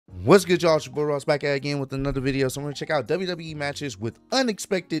What's good, y'all? It's your boy Ross back at again with another video. So I'm going to check out WWE matches with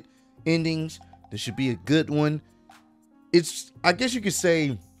unexpected endings. This should be a good one. It's, I guess you could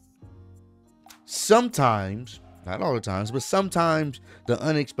say, sometimes, not all the times, but sometimes the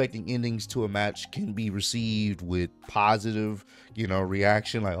unexpected endings to a match can be received with positive,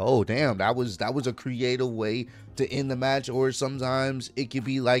 reaction. Like, oh, damn, that was a creative way to end the match. Or sometimes it could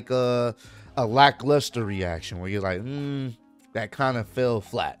be like a lackluster reaction where you're like, that kind of fell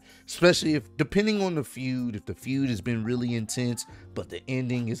flat, especially if, depending on the feud, if the feud has been really intense, but the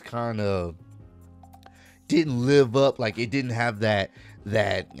ending is kind of didn't live up, like it didn't have that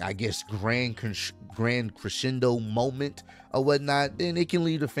I guess grand crescendo moment or whatnot, then it can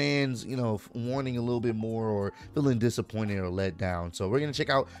leave the fans, wanting a little bit more or feeling disappointed or let down. So we're gonna check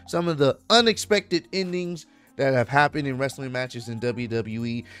out some of the unexpected endings that have happened in wrestling matches in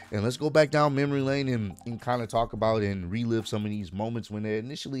WWE, and let's go back down memory lane and kind of talk about and relive some of these moments when they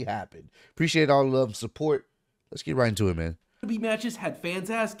initially happened. Appreciate all the love and support. Let's get right into it, man. WWE matches had fans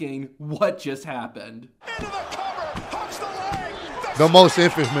asking, what just happened? Into the cover, hooks the leg. The most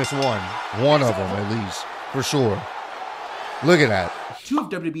infamous one of them at least, for sure. Look at that. Two of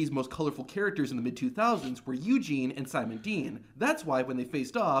WWE's most colorful characters in the mid-2000s were Eugene and Simon Dean. That's why when they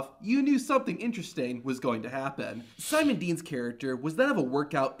faced off, you knew something interesting was going to happen. Simon Dean's character was that of a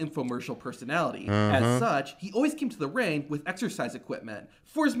workout infomercial personality. As such, he always came to the ring with exercise equipment.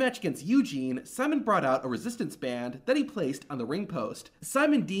 For his match against Eugene, Simon brought out a resistance band that he placed on the ring post.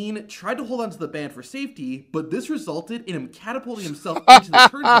 Simon Dean tried to hold onto the band for safety, but this resulted in him catapulting himself into the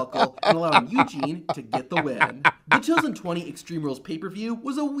turnbuckle and allowing Eugene to get the win. The 2020 Extreme Rules pay-per-view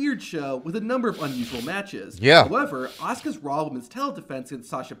was a weird show with a number of unusual matches. Yeah. However, Asuka's Raw Women's title defense against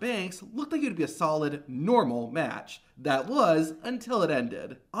Sasha Banks looked like it would be a solid, normal match. That was, until it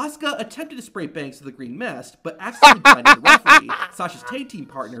ended. Asuka attempted to spray Banks with a green mist, but accidentally blinded the referee. Sasha's tag team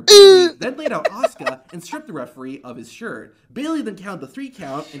partner, Bayley, then laid out Asuka and stripped the referee of his shirt. Bayley then counted the 3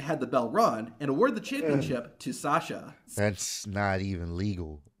 count and had the bell run, and awarded the championship to Sasha. That's not even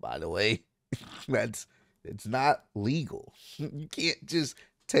legal, by the way. It's not legal. You can't just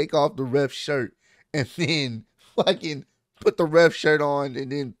take off the ref shirt and then fucking put the ref shirt on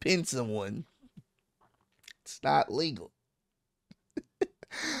and then pin someone. It's not legal.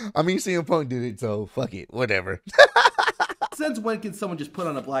 I mean, CM Punk did it, so fuck it, whatever. Since when can someone just put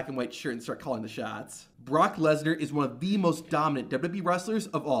on a black and white shirt and start calling the shots? Brock Lesnar is one of the most dominant WWE wrestlers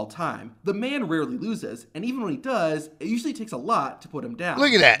of all time. The man rarely loses, and even when he does, it usually takes a lot to put him down.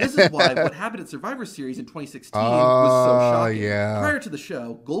 Look at that. This is why what happened at Survivor Series in 2016 was so shocking. Yeah. Prior to the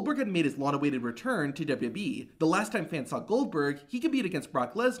show, Goldberg had made his long-awaited return to WWE. The last time fans saw Goldberg, he competed against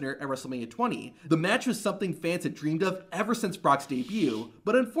Brock Lesnar at WrestleMania 20. The match was something fans had dreamed of ever since Brock's debut,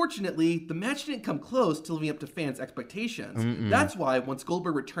 but unfortunately, the match didn't come close to living up to fans' expectations. That's why, once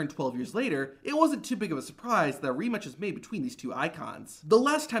Goldberg returned 12 years later, it wasn't too big of a surprise that a rematch was made between these two icons. The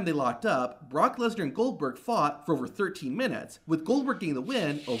last time they locked up, Brock Lesnar and Goldberg fought for over 13 minutes, with Goldberg getting the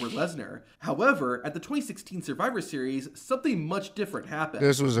win over Lesnar. However, at the 2016 Survivor Series, something much different happened.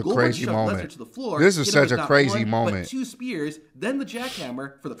 This was a Goldberg crazy shoved moment. Lesnar to the floor, This is hitting such with a not crazy one, moment. but 2 spears, then the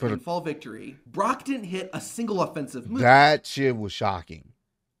jackhammer for the pinfall victory. Brock didn't hit a single offensive move. That shit was shocking.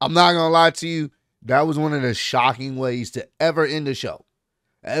 I'm not gonna lie to you. That was one of the shocking ways to ever end a show,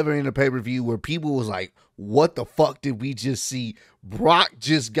 ever in a pay-per-view, where people was like, what the fuck did we just see? Brock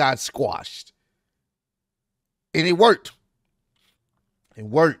just got squashed. And it worked. It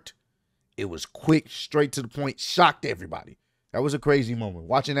worked. It was quick, straight to the point, shocked everybody. That was a crazy moment.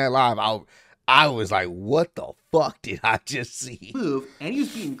 Watching that live, I was like, what the fuck did I just see? Move, and he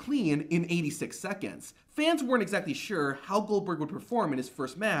was beaten clean in 86 seconds. Fans weren't exactly sure how Goldberg would perform in his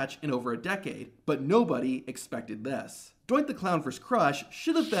first match in over a decade, but nobody expected this. Doink the Clown vs. Crush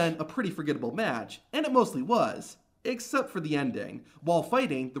should have been a pretty forgettable match, and it mostly was. Except for the ending. While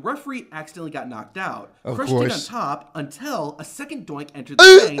fighting, the referee accidentally got knocked out. Crush stayed on top until a second Doink entered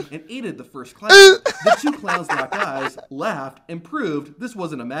the ring and aided the first clown. The 2 clowns locked eyes, laughed, and proved this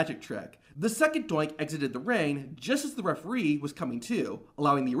wasn't a magic trick. The second Doink exited the ring just as the referee was coming to,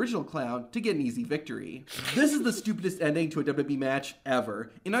 allowing the original clown to get an easy victory. This is the stupidest ending to a WWE match ever.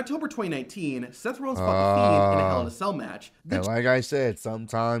 In October 2019, Seth Rollins fought The Fiend in a Hell in a Cell match. And like I said,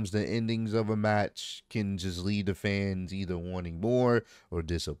 sometimes the endings of a match can just lead the fans either wanting more or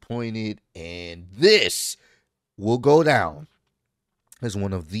disappointed, and this will go down as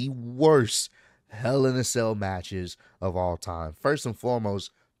one of the worst Hell in a Cell matches of all time. First and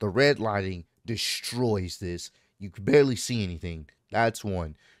foremost, the red lighting destroys this. You can barely see anything. That's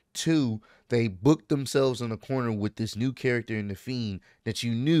one. 2, they booked themselves in a corner with this new character in The Fiend that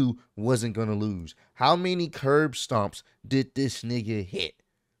you knew wasn't going to lose. How many curb stomps did this nigga hit?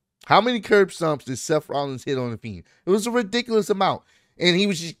 How many curb stomps did Seth Rollins hit on the Fiend? It was a ridiculous amount. And he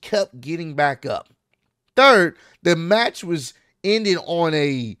was just kept getting back up. Third, the match was ended on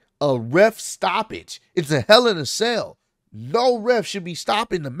a ref stoppage. It's a Hell in a Cell. No ref should be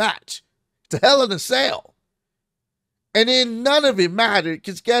stopping the match. It's a Hell in a Cell. And then none of it mattered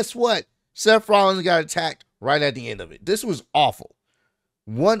because guess what? Seth Rollins got attacked right at the end of it. This was awful.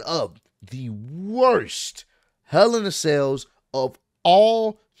 One of the worst Hell in a Cells of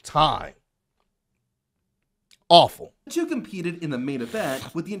all time. Awful. The two competed in the main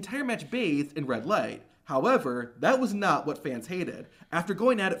event with the entire match bathed in red light. However, that was not what fans hated. After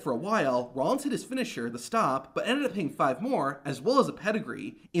going at it for a while, Rollins hit his finisher, the stop, but ended up hitting 5 more, as well as a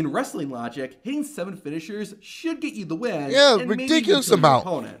pedigree. In wrestling logic, hitting 7 finishers should get you the win. Yeah, and ridiculous maybe amount.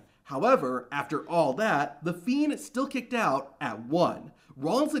 Opponent. However, after all that, the Fiend still kicked out at 1.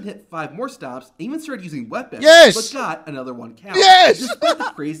 Rollins had hit 5 more stops and even started using weapons, Yes! but got another 1 count. Yes! Despite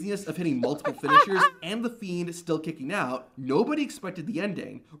the craziness of hitting multiple finishers and the Fiend still kicking out, nobody expected the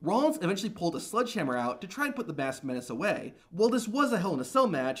ending. Rollins eventually pulled a sledgehammer out to try and put the Masked Menace away. While this was a Hell in a Cell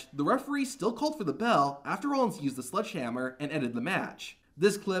match, the referee still called for the bell after Rollins used the sledgehammer and ended the match.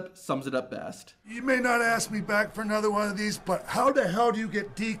 This clip sums it up best. You may not ask me back for another one of these, but how the hell do you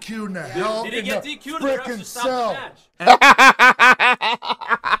get DQ'd in the hell Did he in get the DQ'd or the refs frickin' just stopped cell? the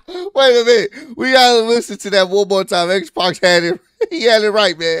match? Wait a minute. We gotta listen to that one more time. X-Pac had it. He had it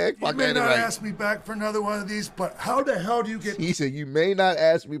right, man. You X-Pac may had it not right. ask me back for another one of these, but how the hell do you get He said, you may not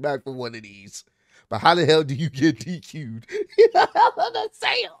ask me back for one of these, but how the hell do you get DQ'd? The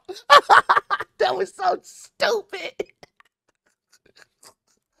sale. That was so stupid.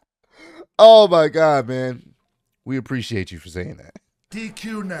 Oh my God, man. We appreciate you for saying that.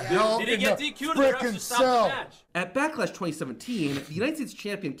 DQ'd in the hell Did he in get the DQ'd or the refs frickin' just stopped the cell? match? At Backlash 2017, the United States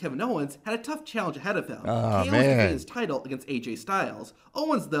champion Kevin Owens had a tough challenge ahead of him. Oh, KO was man. defending his title against AJ Styles.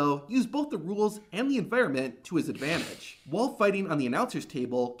 Owens, though, used both the rules and the environment to his advantage. While fighting on the announcer's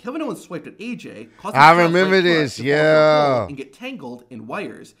table, Kevin Owens swiped at AJ, causing I Styles' remember right this, foot to fall through a hole yeah. and get tangled in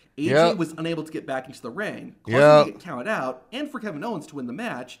wires. AJ Yep. was unable to get back into the ring, causing Yep. him to get counted out, and for Kevin Owens to win the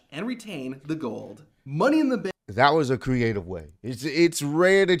match and retain the gold. Money in the Bank. That was a creative way. It's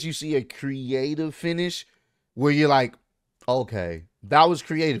rare that you see a creative finish where you're like, okay, that was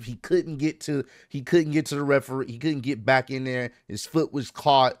creative. He couldn't get to the referee. He couldn't get back in there. His foot was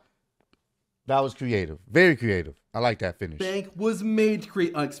caught. That was creative. Very creative. I like that finish. Bank was made to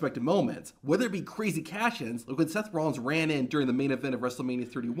create unexpected moments, whether it be crazy cash-ins, like when Seth Rollins ran in during the main event of WrestleMania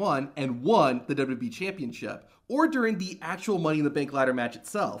 31 and won the WWE Championship, or during the actual Money in the Bank ladder match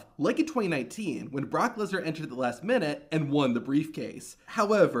itself, like in 2019, when Brock Lesnar entered at the last minute and won the briefcase.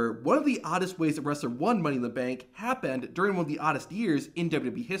 However, one of the oddest ways a wrestler won Money in the Bank happened during one of the oddest years in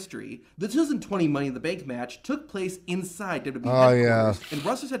WWE history. The 2020 Money in the Bank match took place inside WWE headquarters, and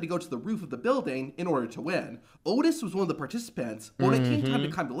wrestlers had to go to the roof of the building in order to win. Otis was one of the participants, but when it came time to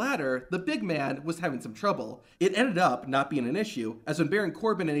climb the ladder, the big man was having some trouble. It ended up not being an issue, as when Baron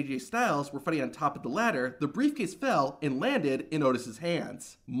Corbin and AJ Styles were fighting on top of the ladder, the briefcase fell and landed in Otis's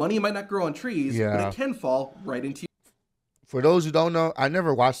hands. Money might not grow on trees, but it can fall right into For those who don't know, I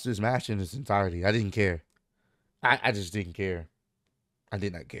never watched this match in its entirety. I didn't care. I just didn't care. I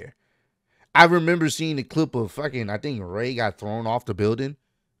did not care. I remember seeing the clip of I think Ray got thrown off the building.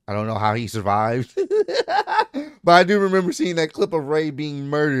 I don't know how he survived. But I do remember seeing that clip of Ray being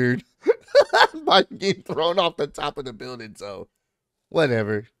murdered by getting thrown off the top of the building. So,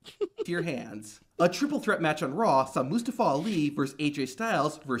 whatever. your hands. A triple threat match on Raw saw Mustafa Ali versus AJ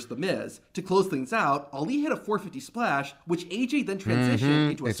Styles versus The Miz. To close things out, Ali hit a 450 splash, which AJ then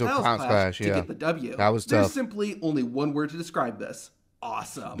transitioned into a Styles splash to get the W. That was There's tough. simply only one word to describe this.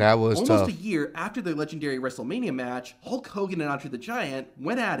 Awesome. That was Almost tough. a year after their legendary WrestleMania match, Hulk Hogan and Andre the Giant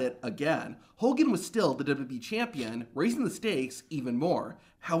went at it again. Hogan was still the WWE champion, raising the stakes even more.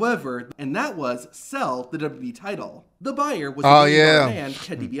 However, and that was sell the WWE title. The buyer was the man,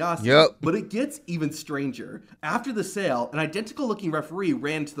 Ted DiBiase. Yep. But it gets even stranger. After the sale, an identical-looking referee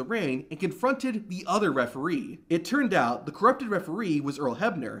ran into the ring and confronted the other referee. It turned out the corrupted referee was Earl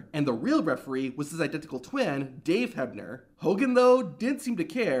Hebner, and the real referee was his identical twin, Dave Hebner. Hogan, though, didn't seem to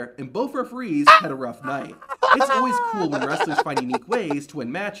care, and both referees had a rough night. It's always cool when wrestlers find unique ways to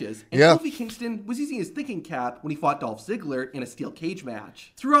win matches, and Kofi Kingston was using his thinking cap when he fought Dolph Ziggler in a steel cage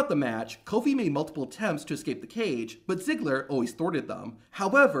match. Throughout the match, Kofi made multiple attempts to escape the cage, but Ziggler always thwarted them.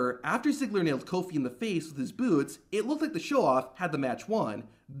 However, after Ziggler nailed Kofi in the face with his boots, it looked like the show-off had the match won.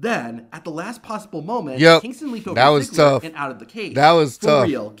 Then, at the last possible moment, Yep. Kingston leaped over That was Ziggler tough. and out of the cage. That was tough. For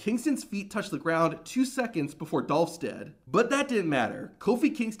real, Kingston's feet touched the ground 2 seconds before Dolph's did. But that didn't matter.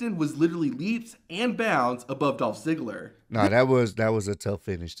 Kofi Kingston was literally leaps and bounds above Dolph Ziggler. Nah, that was a tough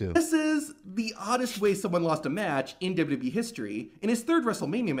finish too. This is the oddest way someone lost a match in WWE history. In his third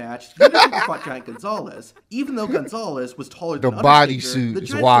WrestleMania match, the Undertaker fought Giant Gonzalez. Even though Gonzalez was taller than The Undertaker, bodysuit the is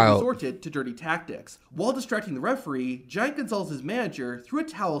Giant wild. still resorted to dirty tactics. While distracting the referee, Giant Gonzalez's manager threw a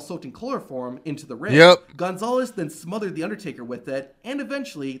towel soaked in chloroform into the ring. Yep. Gonzalez then smothered the Undertaker with it, and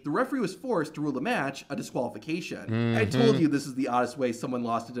eventually, the referee was forced to rule the match a disqualification. I told you this is the oddest way someone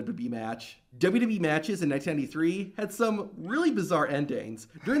lost a WWE match. WWE matches in 1993 had some really bizarre endings.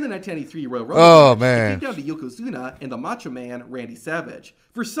 During the 1993 Royal Rumble match, it came down to Yokozuna and the Macho Man, Randy Savage.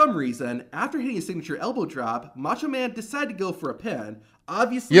 For some reason, after hitting a signature elbow drop, Macho Man decided to go for a pin.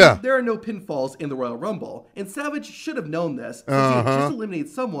 Obviously, there are no pinfalls in the Royal Rumble, and Savage should have known this since he had just eliminated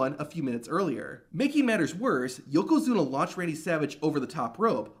someone a few minutes earlier. Making matters worse, Yokozuna launched Randy Savage over the top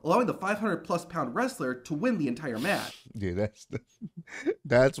rope, allowing the 500-plus pound wrestler to win the entire match. Yeah,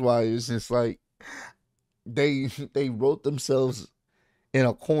 that's why it's just like they wrote themselves in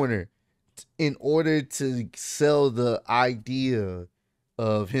a corner in order to sell the idea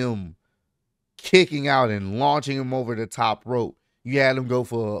of him kicking out and launching him over the top rope. You had him go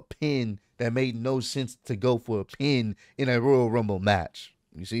for a pin that made no sense to go for a pin in a Royal Rumble match.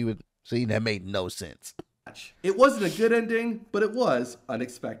 You see, that made no sense. It wasn't a good ending, but it was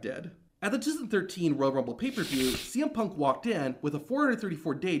unexpected. At the 2013 Royal Rumble pay-per-view, CM Punk walked in with a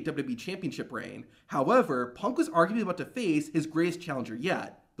 434-day WWE Championship reign. However, Punk was arguably about to face his greatest challenger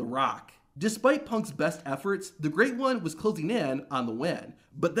yet, The Rock. Despite Punk's best efforts, the Great One was closing in on the win.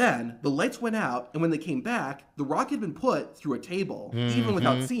 But then, the lights went out, and when they came back, The Rock had been put through a table. Even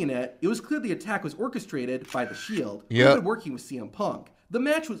without seeing it, it was clear the attack was orchestrated by The Shield, who had been working with CM Punk. The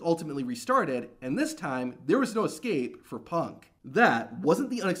match was ultimately restarted, and this time, there was no escape for Punk. That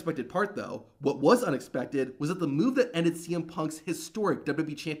wasn't the unexpected part, though. What was unexpected was that the move that ended CM Punk's historic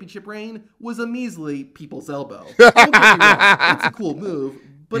WWE Championship reign was a measly people's elbow. Don't get me wrong, it's a cool move,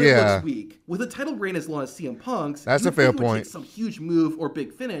 but it looks weak. With a title reign as long as CM Punk's, that's a fair point. Take some huge move or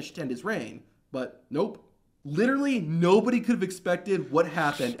big finish to end his reign, but nope. Literally, nobody could have expected what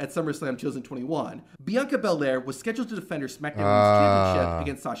happened at SummerSlam 2021. Bianca Belair was scheduled to defend her SmackDown Women's Championship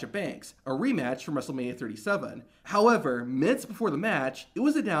against Sasha Banks, a rematch from WrestleMania 37. However, minutes before the match, it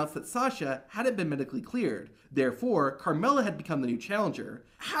was announced that Sasha hadn't been medically cleared. Therefore, Carmella had become the new challenger.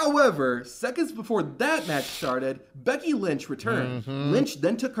 However, seconds before that match started, Becky Lynch returned. Lynch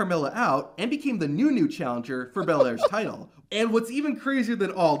then took Carmella out and became the new challenger for Belair's title. And what's even crazier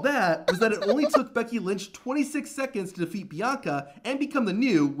than all that was that it only took Becky Lynch 26 seconds to defeat Bianca and become the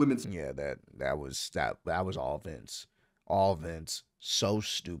new women's. Yeah, that was all Vince. All Vince. So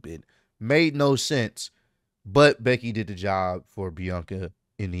stupid. Made no sense. But Becky did the job for Bianca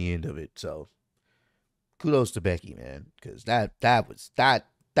in the end of it. So kudos to Becky, man, because that's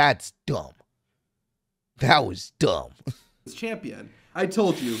dumb. That was dumb. Champion. I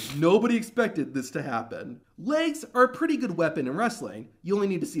told you, nobody expected this to happen. Legs are a pretty good weapon in wrestling. You only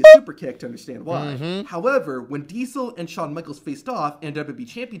need to see a super kick to understand why. However, when Diesel and Shawn Michaels faced off in a WWE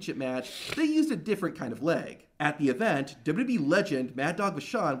Championship match, they used a different kind of leg. At the event, WWE legend Mad Dog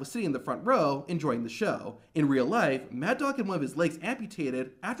Vachon was sitting in the front row enjoying the show. In real life, Mad Dog had one of his legs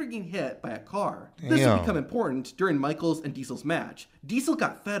amputated after getting hit by a car. This would become important during Michaels and Diesel's match. Diesel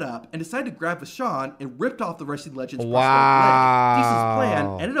got fed up and decided to grab Vachon and ripped off the wrestling legend's prosthetic leg. Diesel's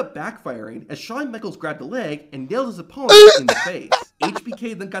plan ended up backfiring as Shawn Michaels grabbed the leg and nailed his opponent in the face.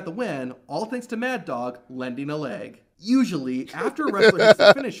 HBK then got the win, all thanks to Mad Dog lending a leg. Usually, after a wrestler hits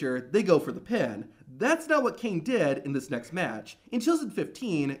the finisher, they go for the pin. That's not what Kane did in this next match. In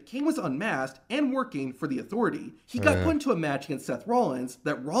 2015, Kane was unmasked and working for the Authority. He got put into a match against Seth Rollins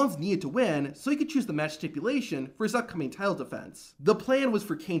that Rollins needed to win so he could choose the match stipulation for his upcoming title defense. The plan was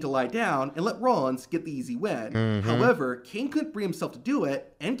for Kane to lie down and let Rollins get the easy win. However, Kane couldn't bring himself to do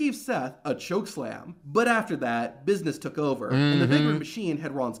it and gave Seth a chokeslam. But after that, business took over, and the Big Red Machine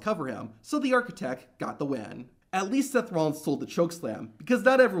had Rollins cover him, so the Architect got the win. At least Seth Rollins sold the chokeslam, because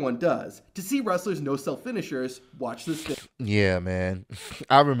not everyone does. To see wrestlers no-sell finishers, watch this video. Yeah, man.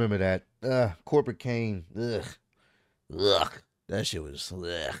 I remember that. Corporate Kane. Ugh. That shit was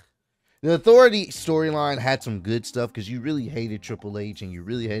ugh. The Authority storyline had some good stuff because you really hated Triple H and you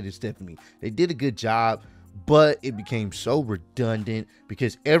really hated Stephanie. They did a good job, but it became so redundant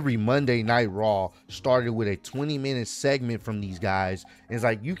because every Monday Night Raw started with a 20-minute segment from these guys. And it's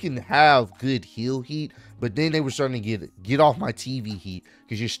like, you can have good heel heat, but then they were starting to get off my TV heat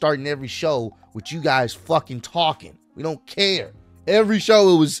because you're starting every show with you guys fucking talking. We don't care. Every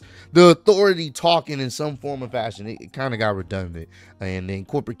show, it was the authority talking in some form or fashion. It kind of got redundant. And then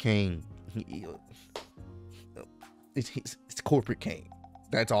Corporate Kane, it's Corporate Kane.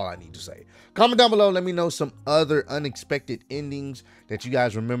 That's all I need to say. Comment down below. Let me know some other unexpected endings that you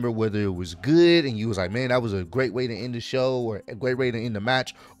guys remember, whether it was good and you was like, man, that was a great way to end the show, or a great way to end the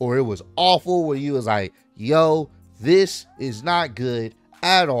match, or it was awful where you was like, yo, this is not good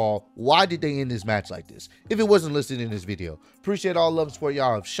at all. Why did they end this match like this? If it wasn't listed in this video. Appreciate all love and support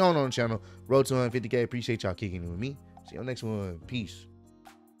y'all have shown on the channel. Road to 150K. Appreciate y'all kicking it with me. See you on the next one. Peace.